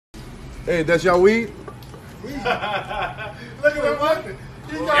Hey, that's your weed? Look at him walking.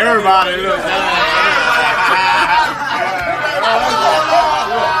 Everybody, look.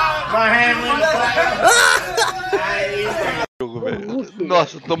 My hand went.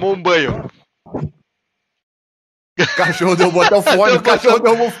 Nossa, tomou um banho. Cachorro derrubou até o fone. Cachorro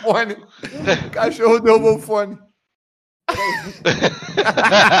derrubou o fone. Cachorro derrubou o fone.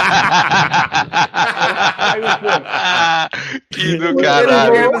 Que do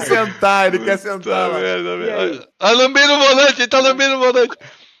caralho. Ele quer sentar, ele quer sentar lá. Tá lambendo o volante, ele tá lambendo o volante.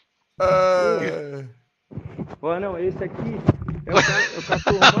 Ó, não, esse aqui é o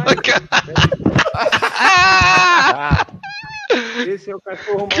cachorro mais... Esse é o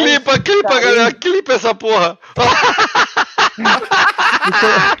cachorro mais... Clipa, galera, clipa essa porra.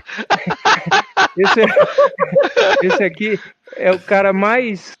 Esse aqui é o cara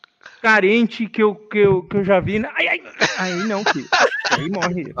mais carente que eu já vi. Aí não, filho. Aí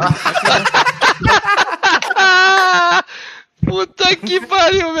morre. Puta que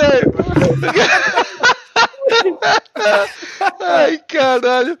pariu, velho. Ai,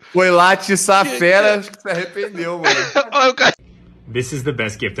 caralho. Foi lá atiçar a fera, acho que se arrependeu, mano. Olha o cara. This is the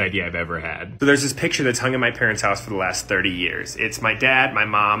best gift idea I've ever had. So there's this picture that's hung in my parents' house for the last 30 years. It's my dad, my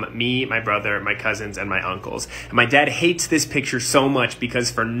mom, me, my brother, my cousins, and my uncles. And my dad hates this picture so much because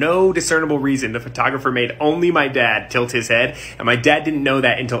for no discernible reason, the photographer made only my dad tilt his head. And my dad didn't know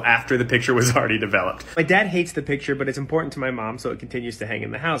that until after the picture was already developed. My dad hates the picture, but it's important to my mom, so it continues to hang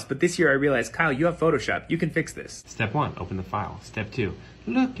in the house. But this year I realized, Kyle, you have Photoshop. You can fix this. Step 1, open the file. Step 2,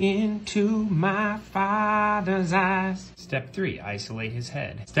 look into my father's eyes. Step 3, isolate his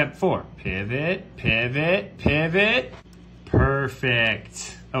head. Step 4, pivot, pivot, pivot.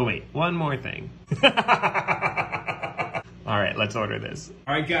 Perfect. Oh wait, one more thing. All right, let's order this.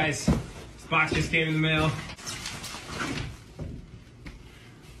 All right, guys, this box just came in the mail.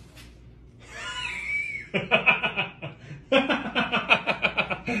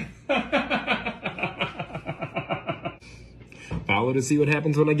 Follow to see what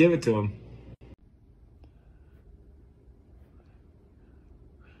happens when I give it to him.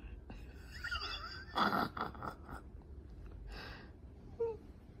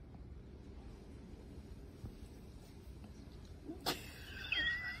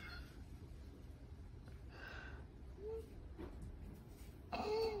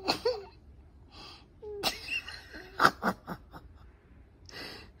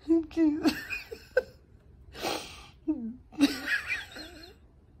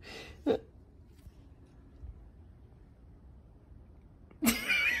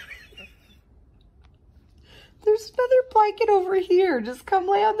 There's another blanket over here. Just come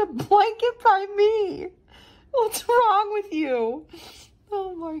lay on the blanket by me. What's wrong with you?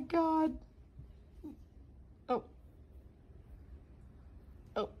 Oh my God. Oh.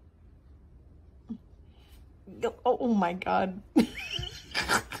 Oh. Oh my God.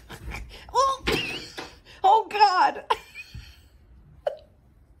 Oh. Oh God.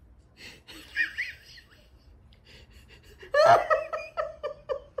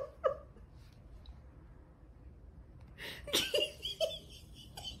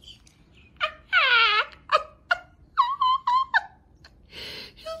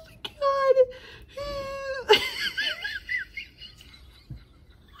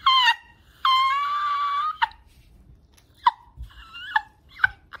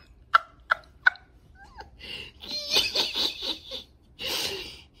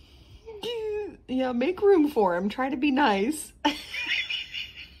 Yeah, make room for him. Try to be nice.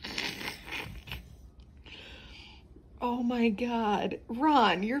 Oh my God.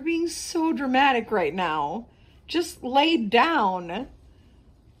 Ron, you're being so dramatic right now. Just lay down.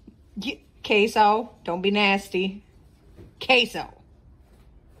 Queso, don't be nasty. Queso.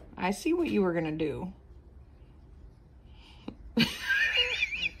 I see what you were gonna do.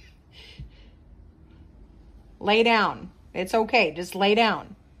 Lay down. It's okay. Just lay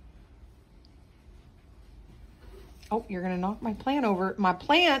down. Oh, you're going to knock my plant over. My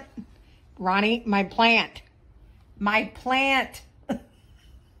plant. Ronnie, my plant. My plant.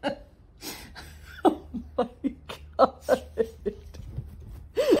 Oh my God.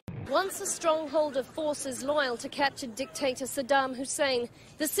 Once a stronghold of forces loyal to captured dictator Saddam Hussein,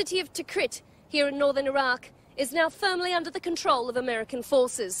 the city of Tikrit, here in northern Iraq, is now firmly under the control of American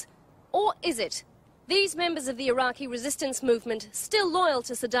forces. Or is it? These members of the Iraqi resistance movement, still loyal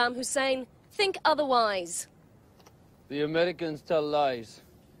to Saddam Hussein, think otherwise. The Americans tell lies.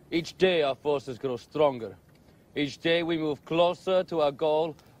 Each day our forces grow stronger. Each day we move closer to our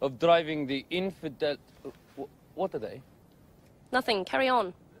goal of driving the infidel... What are they? Nothing. Carry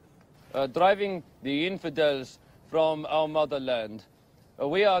on. Driving the infidels from our motherland.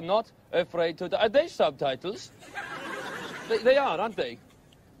 We are not afraid to... Are they subtitles? They are, aren't they?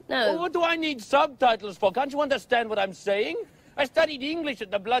 No. Well, what do I need subtitles for? Can't you understand what I'm saying? I studied English at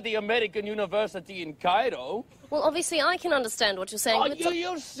the bloody American University in Cairo. Well, obviously I can understand what you're saying. Oh, but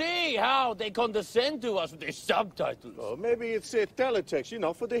you see how they condescend to us with their subtitles. Oh, maybe it's teletext, you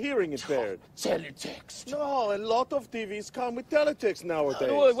know, for the hearing impaired. Teletext? No, a lot of TVs come with teletext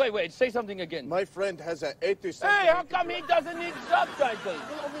nowadays. Wait, say something again. My friend has an 80-cent... Hey, how come he doesn't need subtitles?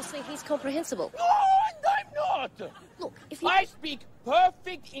 Well, obviously he's comprehensible. No, I'm not! Look, if you... I speak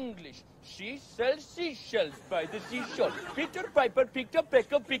perfect English. She sells seashells by the seashore. Peter Piper picked a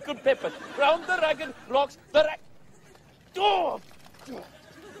peck of pickled peppers. Round the ragged rocks, the Oh!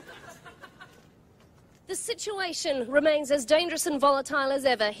 The situation remains as dangerous and volatile as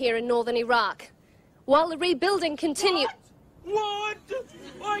ever here in northern Iraq. While the rebuilding continues... What?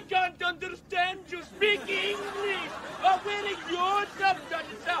 I can't understand you speak English. Where is your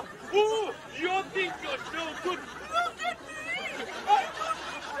subtitles now? Oh, you think you're so good. Look at me. I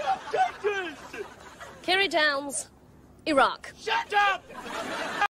got subtitles. Kerry Downs, Iraq. Shut up!